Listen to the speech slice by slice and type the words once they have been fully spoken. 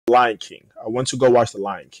Lion King. I went to go watch The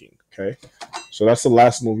Lion King. Okay, so that's the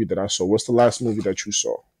last movie that I saw. What's the last movie that you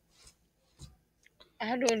saw?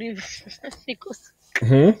 I don't even because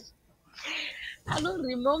Hmm. I don't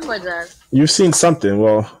remember that. You've seen something.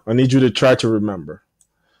 Well, I need you to try to remember.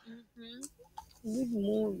 Mm-hmm. Good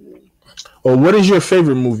movie. Or what is your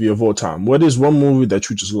favorite movie of all time? What is one movie that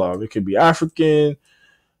you just love? It could be African,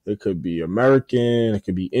 it could be American, it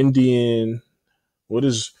could be Indian. What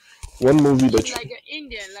is one movie It's that you? like an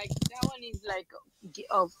Indian, like that one is like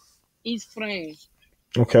of is French.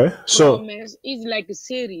 Okay, so Promise is like a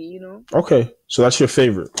series, okay, so that's your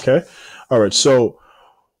favorite. Okay, all right. So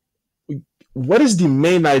what is the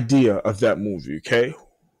main idea of that movie? Okay,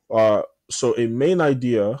 so a main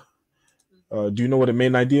idea. Do you know what a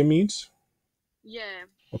main idea means? Yeah.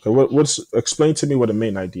 Okay, what's explain to me what a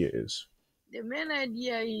main idea is? The main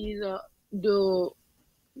idea is the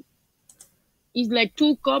is like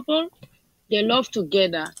two couple they love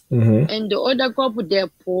together, Mm-hmm. and the other couple they're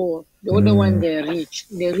poor. The other one Mm, they're rich.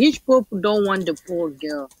 The rich couple don't want the poor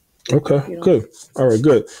girl. okay, You know. good. All right,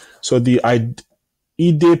 good. So the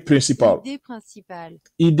idée principale. Idée principale.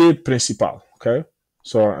 Idée principale. Okay.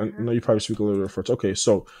 So I Uh-huh. know you probably speak a little bit French. Okay,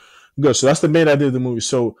 so good. So that's the main idea of the movie.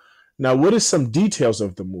 So now, what is some details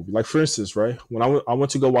of the movie? Like, for instance, right when I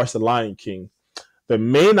went to go watch The Lion King, the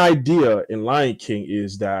main idea in Lion King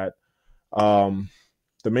is that um,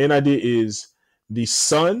 the main idea is the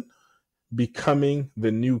son becoming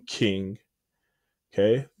the new king.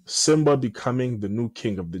 Okay, Simba becoming the new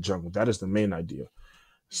king of the jungle. That is the main idea.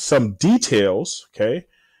 Some details, okay,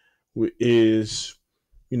 is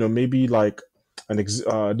maybe like a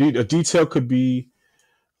detail could be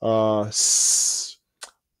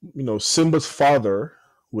Simba's father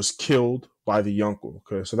was killed by the uncle.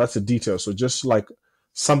 Okay, so that's a detail. So just like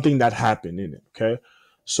something that happened in it. Okay,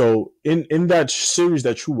 so in that series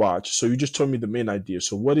that you watch, so you just told me the main idea.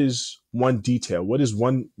 So what is one detail? What is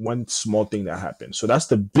one small thing that happened? So that's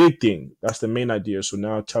the big thing. That's the main idea. So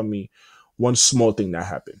now tell me one small thing that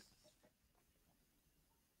happened.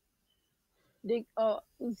 They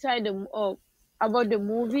inside the about the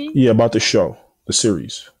movie. Yeah, about the show, the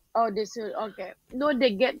series. Oh, they say okay. No,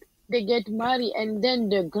 they get married, and then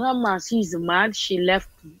the grandma she's mad. She left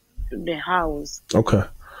the house. Okay.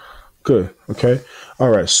 Good. Okay. All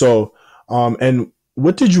right. So, and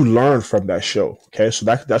what did you learn from that show? Okay. So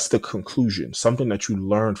that's the conclusion. Something that you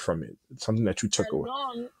learned from it. Something that you took away.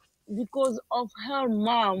 Alone because of her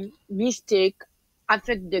mom mistake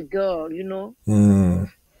affect the girl. Mm,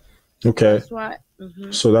 okay. That's why.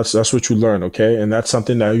 Mm-hmm. So that's what you learn. Okay. And that's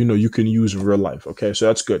something that you can use in real life. Okay. So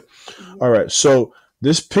that's good. All Yeah. right. So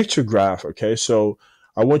this picture graph. Okay. So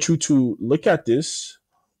I want you to look at this.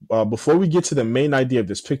 Before we get to the main idea of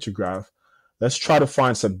this picture graph, let's try to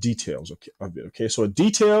find some details of it. Okay, so a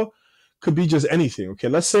detail could be just anything. Okay,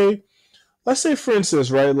 let's say for instance,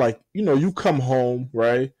 right, like you come home,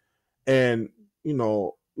 right, and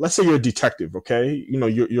let's say you're a detective. Okay,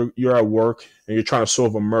 you're at work and you're trying to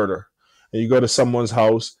solve a murder, and you go to someone's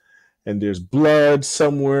house and there's blood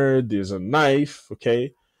somewhere, there's a knife.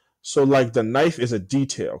 Okay, so like the knife is a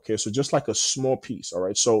detail. Okay, so just like a small piece. All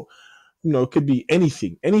right, so it could be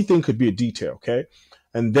anything. Anything could be a detail, okay?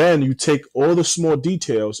 And then you take all the small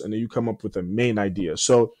details and then you come up with a main idea.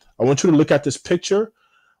 So I want you to look at this picture.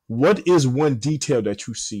 What is one detail that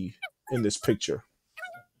you see in this picture?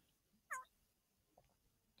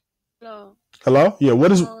 Hello. Hello? Yeah,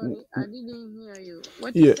 what is Sorry, I didn't hear you.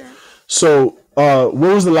 What you yeah. said? So what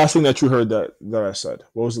was the last thing that you heard that I said?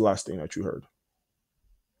 What was the last thing that you heard?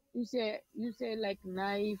 You said like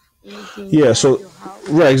knife, anything Yeah, inside so your house.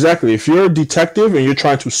 right, exactly. If you're a detective and you're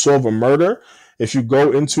trying to solve a murder, if you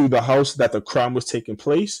go into the house that the crime was taking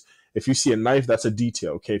place, if you see a knife, that's a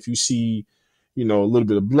detail. Okay. If you see, a little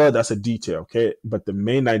bit of blood, that's a detail. Okay. But the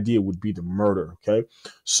main idea would be the murder. Okay.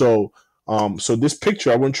 So so this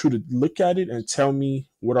picture, I want you to look at it and tell me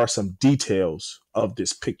what are some details of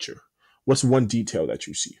this picture. What's one detail that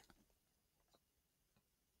you see?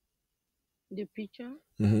 The picture.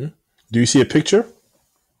 Hmm. Do you see a picture?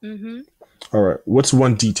 Mm-hmm. All right. What's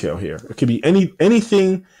one detail here? It could be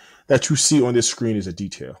anything that you see on this screen is a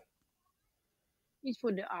detail. It's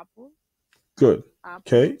for the apple. Good.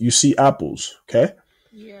 Okay. Apple. You see apples. Okay.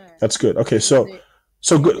 Yeah. That's good. Okay. And So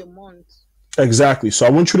the good. month. Exactly. So I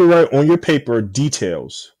want you to write on your paper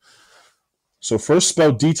details. So first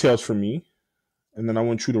spell details for me, and then I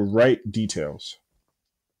want you to write details.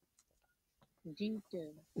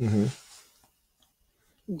 Detail. Mm-hmm.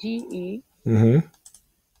 G Mm-hmm. E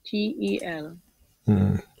T E L.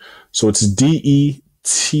 Mm-hmm. So it's Detail.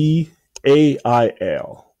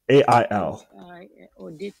 AIL.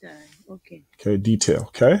 Detail. Okay. Okay. Detail.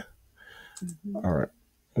 Okay. Mm-hmm. All right.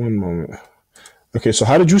 One moment. Okay, so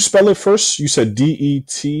how did you spell it first? You said Detel?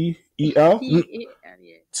 T-A-L,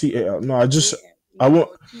 yeah. Tal. No, A-L. I Yeah, want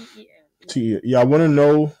or T-E-L, yeah. T. Yeah, I want to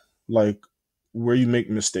know like where you make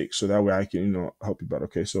mistakes, so that way I can help you better.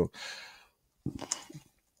 Okay, so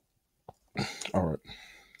all right.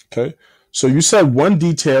 Okay, so you said one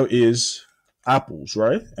detail is apples,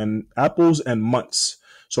 right? And apples and months.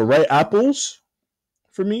 So write apples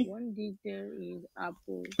for me. One detail is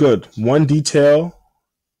apple. Good. One detail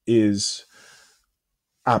is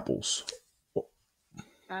apples.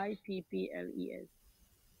 I-P-P-L-E-S.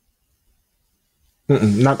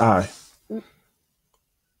 Not I.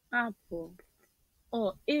 Apple.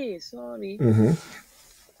 Oh, A, sorry. Mm-hmm.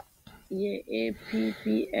 Yeah,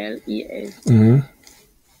 A-P-P-L-E-S. Mm-hmm.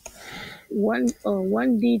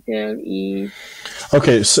 One detail is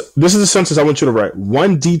Okay, so this is a sentence I want you to write.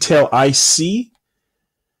 One detail I see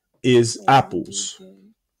is one apples. detail.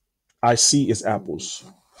 I see is One apples.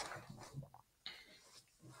 detail.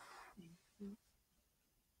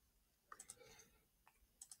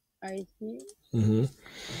 I see Mm-hmm.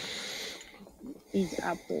 is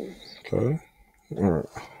apples. Okay. All right.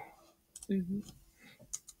 Mm-hmm.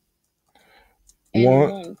 And One.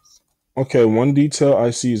 months. Okay. One detail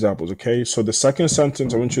I see is apples. Okay. So the second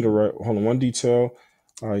sentence I want you to write. Hold on. One detail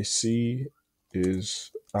I see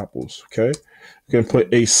is apples. Okay. You can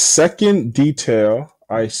put a second detail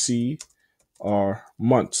I see are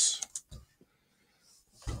months.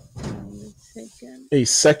 And second A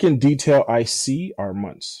second detail I see are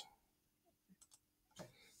months.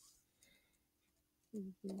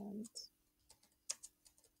 is months.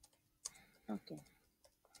 Okay.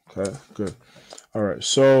 Okay. Good. All right.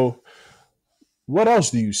 So what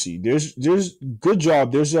else do you see? There's good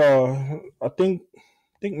job. There's I think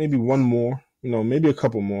maybe one more. Maybe a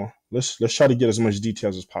couple more. Let's try to get as much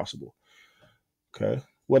details as possible. Okay.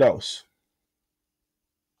 What else?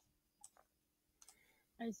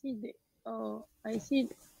 I see the I see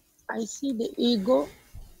the ego.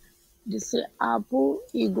 They say apple,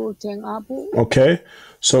 ego ten apple. Okay.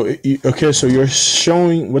 So you're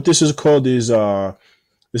showing what this is called is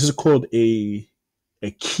this is called a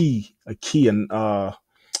key and a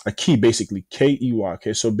key basically Key.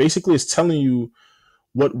 Okay. So basically it's telling you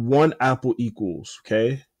what one apple equals.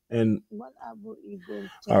 Okay. And One apple ego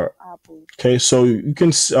all 10 right. apple. Okay. So you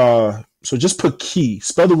can so just put key.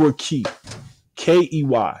 Spell the word key. Key.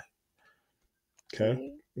 Okay.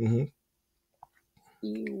 K Mm-hmm.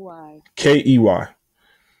 E Y. Key. Uh-huh.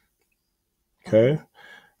 Okay.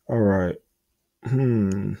 All right.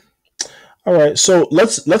 Hmm. All right. So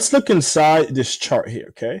let's look inside this chart here.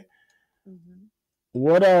 Okay. Mm-hmm.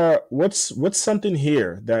 What's something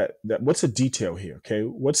here that what's a detail here? Okay.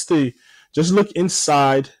 What's the just look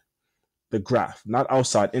inside the graph, not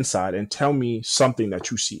outside, inside, and tell me something that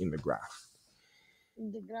you see in the graph. In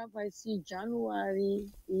the graph, I see January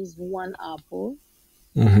is one apple,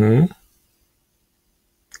 Mm-hmm.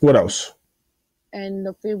 What else? and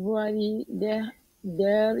the February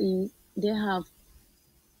they have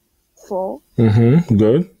four. Mm-hmm.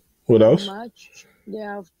 Good. What else? March they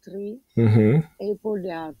have three. Mm-hmm. April they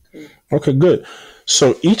have three. Okay. Good.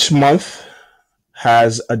 So each month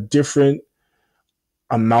has a different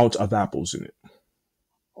amount of apples in it.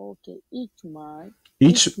 Okay, each month,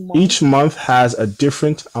 Each each month. each month has a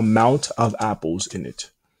different amount of apples in it.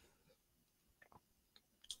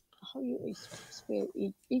 How you spell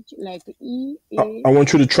it? Each like E I, A I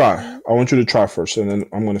want you to try. E I want you to try first, and then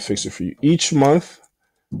I'm going to fix it for you. Each month,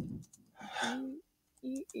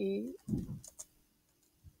 E E A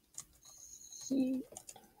C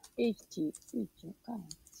H T.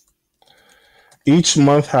 each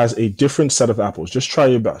month has a different set of apples. Just try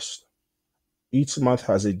your best. Each month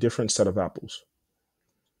has a different set of apples.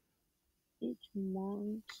 Each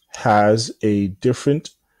month Has a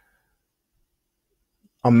different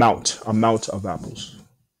amount of apples.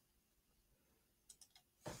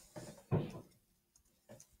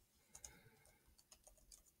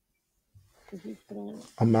 different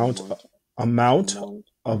Amount amount amount amount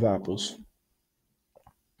of apples.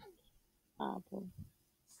 amount apple.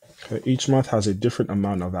 Okay. Each month has a different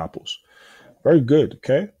amount of apples. Very good.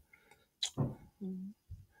 Okay. Mm.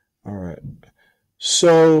 All right.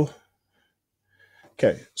 So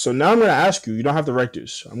okay. So now I'm going to ask you. You don't have to write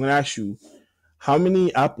this. I'm going to ask you how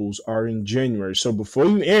many apples are in January. So before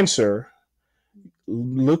you answer,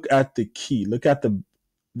 look at the key. Look at the.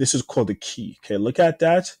 This is called the key. Okay. Look at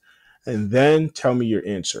that, and then tell me your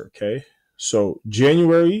answer. Okay. So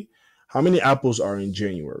January. How many apples are in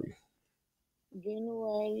January?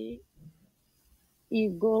 January you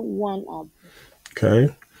go one apple.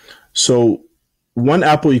 Okay. So one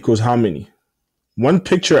apple equals how many? One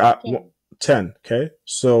picture. 10. 10. Okay.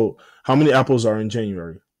 So how many apples are in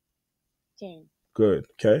January? 10. Good.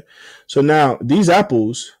 Okay. So now these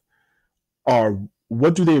apples are,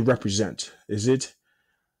 what do they represent? Is it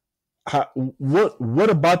how, what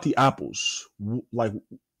about the apples? Like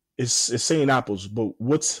it's saying apples, but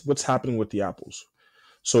what's happening with the apples?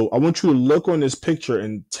 So I want you to look on this picture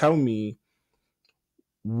and tell me,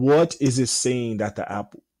 what is it saying that the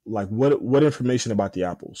apple, like what information about the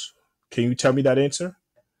apples? Can you tell me that answer?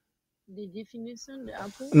 The definition, the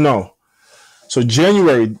apple. No. So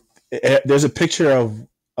January, there's a picture of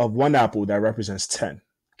one apple that represents 10.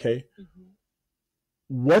 Okay. Mm-hmm.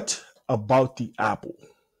 What about the apple?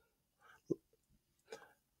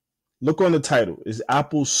 Look on the title. Is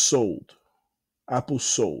apple sold? Apple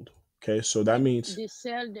sold. Okay. So that means They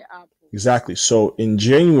sell the apple. exactly. So in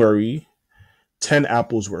January, 10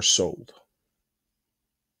 apples were sold.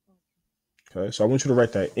 Okay. So I want you to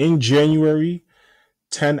write that. In January,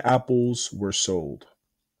 10 apples were sold.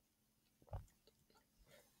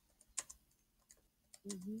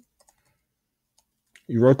 Mm-hmm.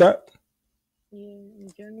 You wrote that? Yeah,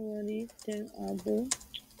 in January, 10 apple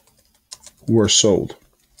Were sold.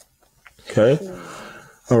 Okay. sold.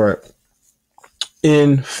 All right.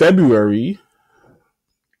 In February,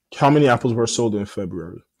 how many apples were sold in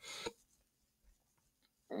February?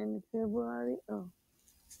 And February,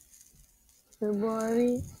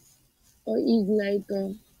 February, is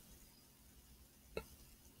like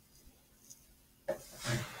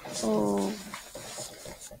oh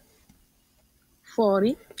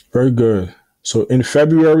 40. Very good. So in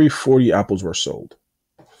February, 40 apples were sold.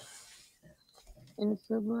 In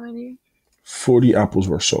February, 40 apples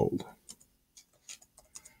were sold.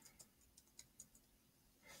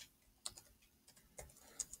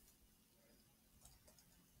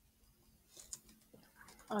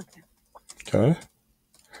 okay, Okay.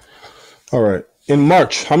 All right. In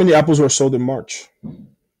March, how many apples were sold in March?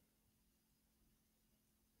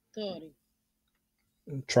 30.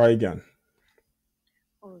 Try again.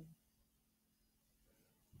 Oh,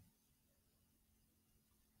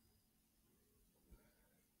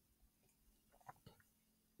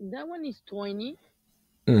 that one is 20,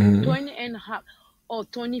 Hmm. 20 and a half, or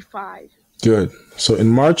 25. Good. So in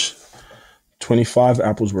March, 25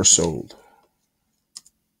 apples were sold.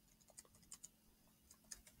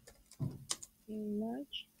 In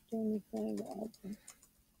March, 25 apple.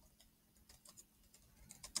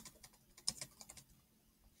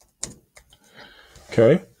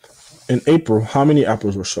 Okay. In April, how many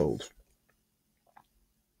apples were sold?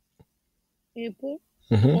 April,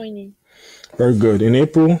 Hmm. 20. Very good. In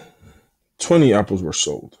April, 20 apples were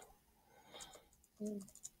sold. Mm.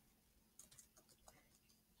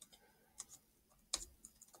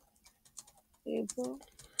 April,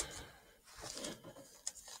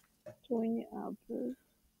 20 apples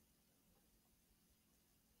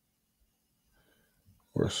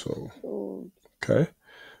Were sold. sold. Okay.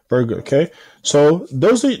 Very good. Okay. So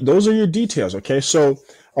those are your details. Okay. So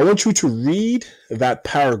I want you to read that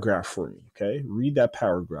paragraph for me. Okay. Read that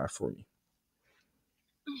paragraph for me.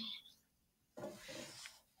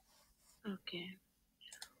 Okay.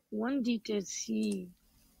 One detail C.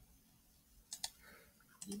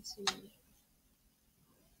 Let's see.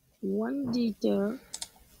 One detail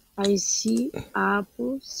I see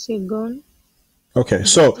apple. Second Okay.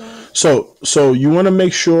 So detail. so you want to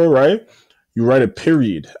make sure, right? You write a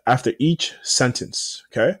period after each sentence.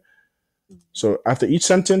 Okay. Mhm. So after each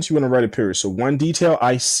sentence, you want to write a period. So one detail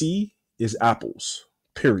I see is apples.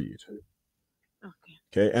 Period. Okay.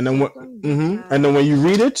 Okay. And then what? Second And then detail. when you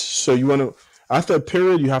read it, so you want to, after a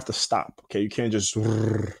period, you have to stop. Okay. You can't just.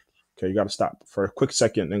 Okay. You got to stop for a quick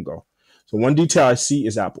second and go. So one detail I see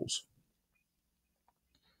is apples.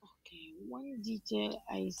 Okay. One detail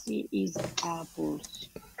I see is apples.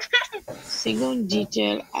 Second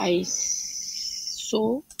detail I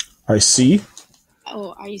saw. I see.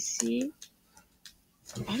 Oh, I see.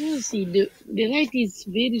 I don't see the light is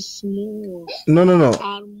very small. No, no, no.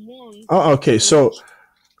 Almond Okay. So orange.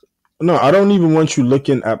 no, I don't even want you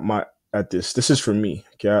looking at this. This is for me.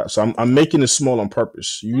 Okay. So I'm making it small on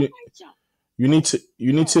purpose. You need to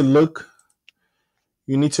No. look.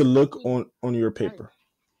 You need to look on your Right. paper.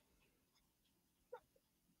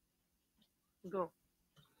 Go.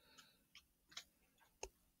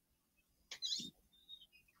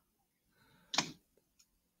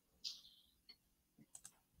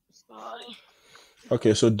 Sorry.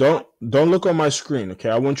 Okay, so don't look on my screen. Okay,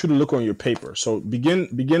 I want you to look on your paper. So begin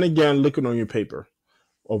again looking on your paper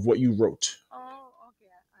of what you wrote. Oh,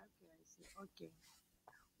 okay. Okay, I see. Okay.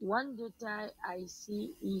 One detail I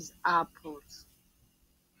see is apples.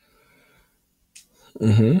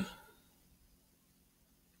 Mm-hmm.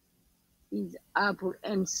 is apple,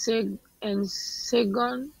 and second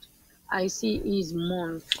I see is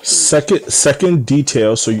month. Second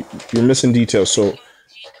detail. So you're missing detail. So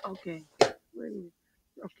Okay. Where is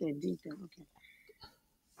okay, detail, okay.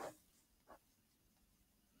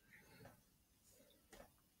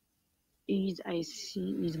 Is I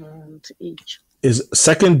see is month each. is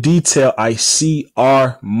second detail I see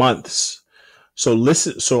are months. So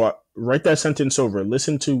listen. So write that sentence over.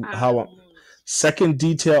 Listen to Are how months. second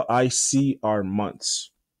detail I see are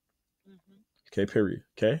months. Mm-hmm. Okay. Period.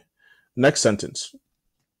 Okay. Next sentence.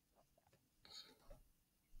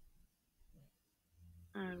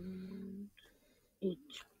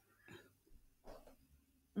 Each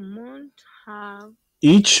month have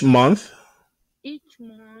Each month each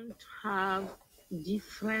month have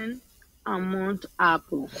different amount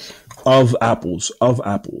apples. of apples. Of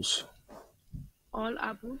apples. All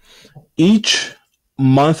apples. Each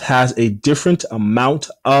month has a different amount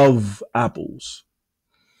of apples.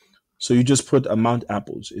 So you just put amount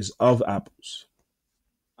apples is of apples.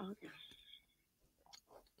 Okay.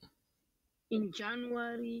 In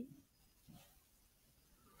January,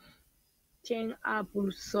 10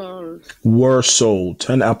 apples sold. Were sold.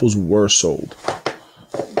 10 apples were sold.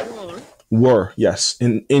 Were. Were, yes.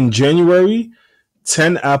 In January,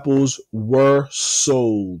 10 apples were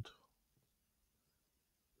sold.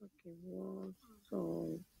 Okay, were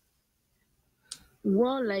sold.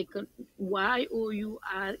 Were like Youres.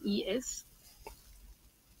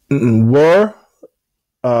 Were WERE.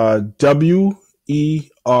 WERE.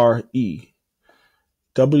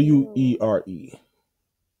 WE.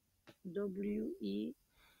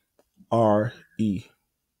 RE.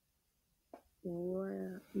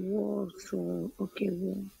 Were sold. Okay,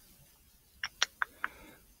 were.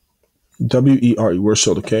 WERE. Were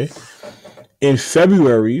sold, okay? In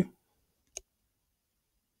February,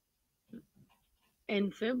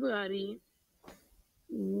 In February,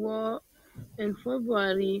 were in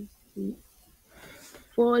February,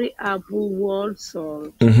 40 apples were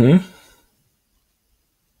sold. mm-hmm.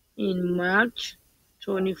 In March,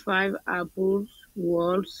 25 apples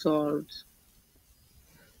were sold.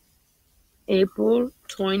 April,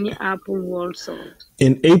 20 apples were sold.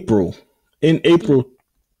 In April. In April.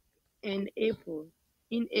 In April.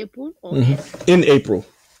 In April or Mm-hmm. in? In April.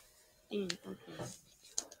 In, okay.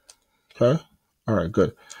 Okay. All right,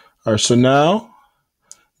 good. All right, so now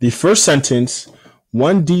the first sentence,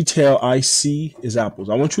 one detail I see is apples.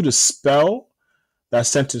 I want you to spell that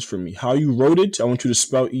sentence for me. How you wrote it, I want you to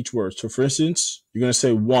spell each word. So, for instance, you're going to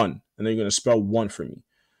say one, and then you're going to spell one for me.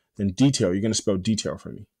 Then detail, you're going to spell detail for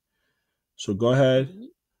me. So, go ahead. D.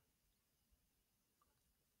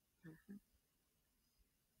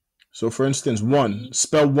 So, for instance, one, D.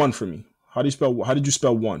 spell one for me. How did you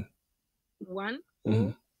spell one? 1 Mm-hmm.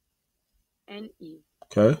 O-N-E.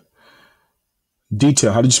 Okay.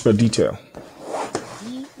 Detail, how did you spell detail?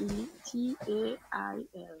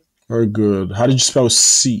 D-E-T-A-I-L. Very good. How did you spell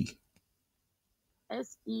C?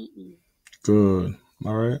 S-E-E. Good.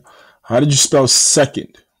 All right. How did you spell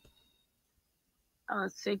second?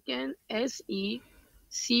 Second, S-E-C-O-N-D.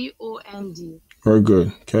 Very good.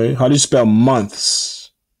 Okay. How do you spell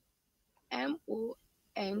months? M-O-N-T-H-S.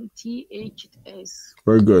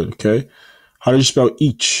 Very good. Okay. How do you spell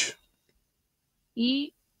each?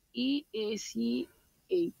 E-E-A-C-H.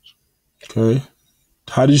 Okay.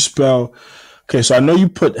 How do you spell? Okay. So I know you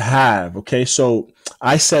put have. Okay. So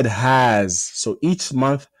I said has. So each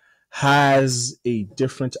month has a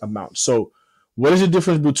different amount. So what is the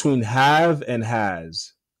difference between have and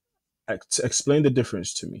has? Explain the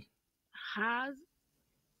difference to me. Has,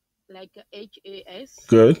 like H-A-S.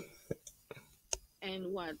 Good. And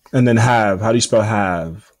what? And then have. How do you spell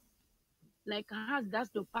have? Like has, that's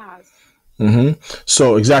the past. Mm-hmm.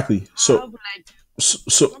 So exactly. Have like So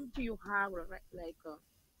something you have like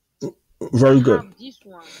very you good. have this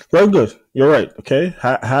one. Very good. You're right. Okay.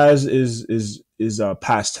 Has is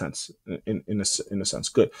past tense in a sense.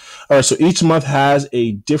 Good. All right. So each month has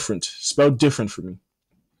a different. Spell different for me.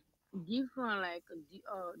 Different like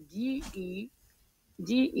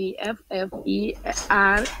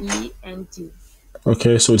D-E-F-F-E-R-E-N-T.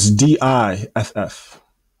 Okay. So it's DIFF.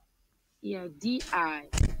 Yeah, D-I.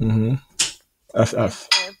 Mm-hmm. FF.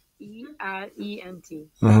 F-F-E-R-E-N-T.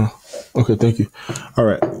 Uh-huh. Okay. Thank you. All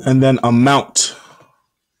right. And then amount.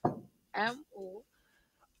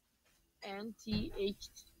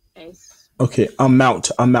 M-O-N-T-H-S. Okay.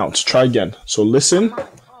 Amount. Amount. Try again. So listen. Amount.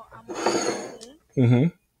 Oh, amount. Okay. Mm-hmm.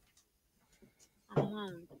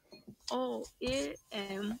 Amount.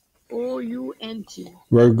 O-A-M-O-U-N-T.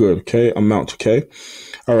 Very good. Okay. Amount. Okay.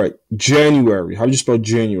 All right. January. How do you spell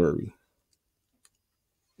January?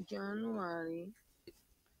 January.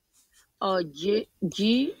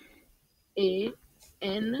 G-A-N-A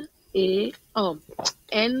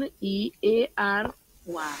N-E-A-R-Y.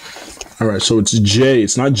 All right, so it's J.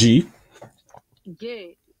 It's not G.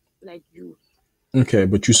 J like you. Okay,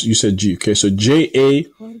 but you said G. Okay, so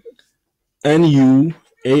January.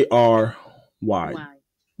 Y.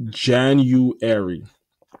 January.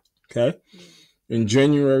 Okay, Yeah. in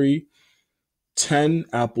January, 10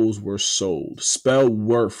 apples were sold. Spell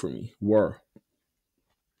were for me. Were.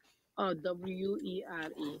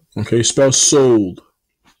 W-E-R-A. Okay, spell sold.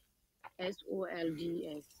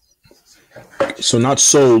 S-O-L-D-S. So not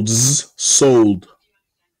solds. Sold.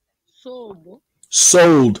 Sob.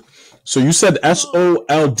 Sold. So you said Sold.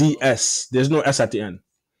 SOLDS. There's no S at the end.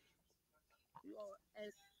 Oh,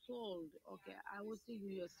 S sold. Okay, I was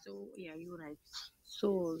thinking you're so. Yeah, you're right.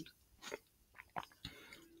 Sold.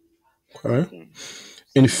 Okay. Okay.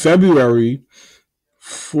 In Sold. February,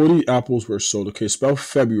 40 apples were sold. Okay, spell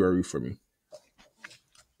February for me.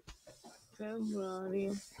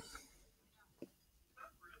 February.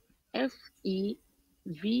 F-E-V-R.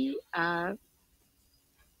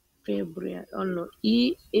 February. Oh no.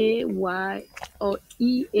 E-A-Y or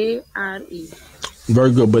E-A-R-E.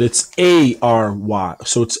 Very good, but it's ARY.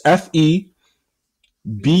 So it's FEBRUARY.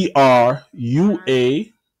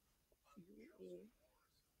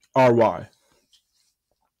 U-A-R-Y.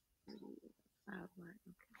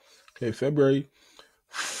 Okay, February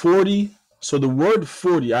 40. So the word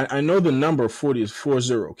 40, I know the number 40 is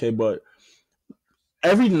 40, okay, but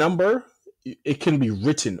every number it can be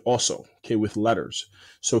written also, okay, with letters.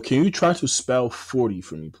 So can you try to spell 40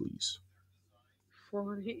 for me, please?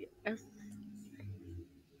 40.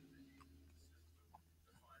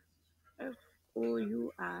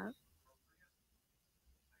 F-O-U-R.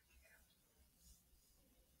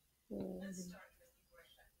 40.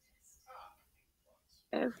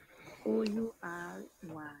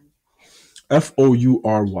 F-O-U-R-Y.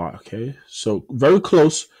 FOURY, okay? So very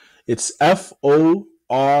close. It's FORTY.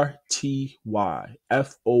 FORTY.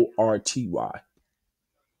 F-O-R-T-Y.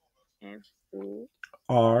 RTY. Okay.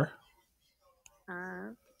 Oh,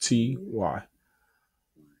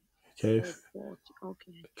 40.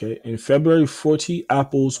 Okay. Okay. In February, 40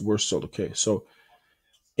 apples were sold. Okay. So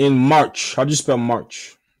in March, how do you spell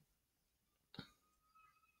March?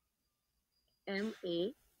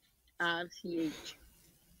 M-A-R-C-H.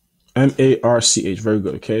 MARCH. Very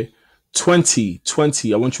good. Okay. 20.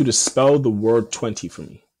 I want you to spell the word 20 for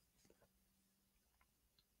me.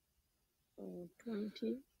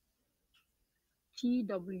 20.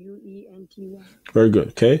 T-W-E-N-T-Y. Very good.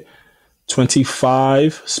 Okay.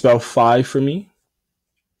 25. Spell 5 for me.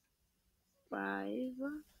 5.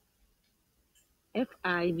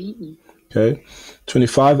 F-I-V-E. Okay.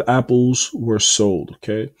 25 apples were sold.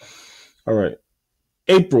 Okay. All right.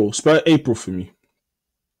 April. Spell April for me.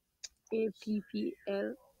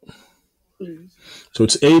 A-P-P-L-E. So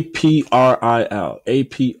it's APRIL. Oh,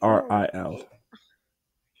 APRIL.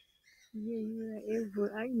 yeah, yeah, April.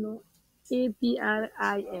 I know.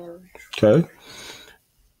 A-P-R-I-L. Okay.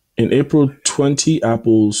 In April, 20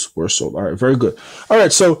 apples were sold. All right, very good. All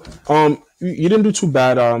right, so you didn't do too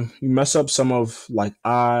bad. You mess up some of like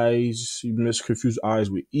I's, you confuse I's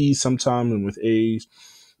with E sometime and with A's,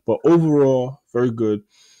 but overall, very good.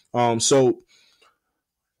 So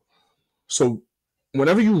so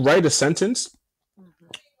whenever you write a sentence,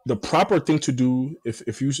 Mhm. the proper thing to do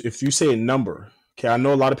if you say a number, okay, I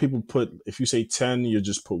know a lot of people put, if you say 10 you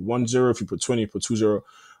just put 10, if you put 20 you put 20,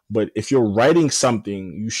 but if you're writing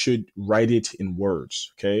something you should write it in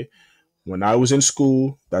words, okay. When I was in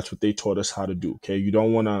school, that's what they taught us how to do, okay. You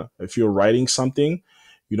don't want to, if you're writing something,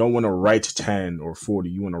 you don't want to write 10 or 40,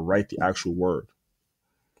 you want to write the actual word.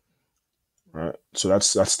 All right, so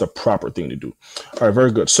that's the proper thing to do. All right,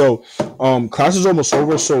 very good. So, class is almost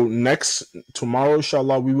over. So next tomorrow,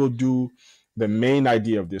 inshallah, we will do the main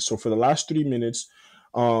idea of this. So for the last 3 minutes,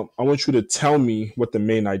 I want you to tell me what the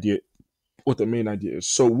main idea is.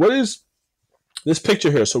 So what is this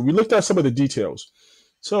picture here? So we looked at some of the details.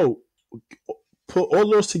 So put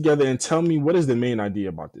all those together and tell me what is the main idea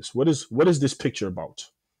about this. What is this picture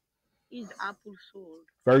about? Is apple sold?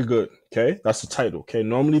 Very good. Okay, that's the title. Okay,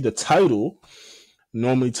 normally the title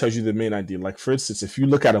normally tells you the main idea. Like for instance, if you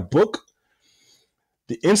look at a book,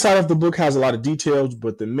 the inside of the book has a lot of details,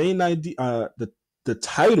 but the main idea, the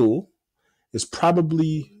title is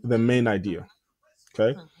probably the main idea.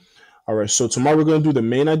 Okay. Mhm. All right. So tomorrow we're going to do the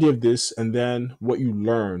main idea of this, and then what you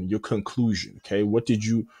learn, your conclusion. Okay. What did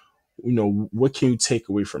what can you take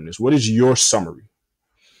away from this? What is your summary?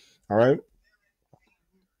 All right.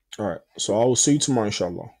 All right. So I will see you tomorrow,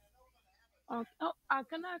 inshallah. Oh,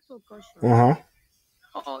 can I ask you a question? Uh huh.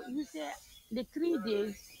 Oh, you said The 3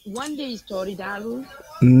 days, one day is $30.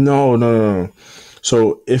 No, no, no, no.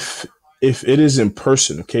 So if it is in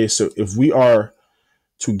person, okay, so if we are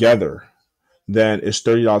together, then it's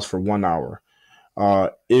 $30 for 1 hour.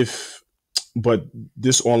 If but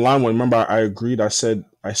this online one, remember I agreed. I said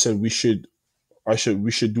we should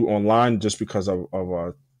do online just because of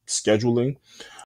scheduling.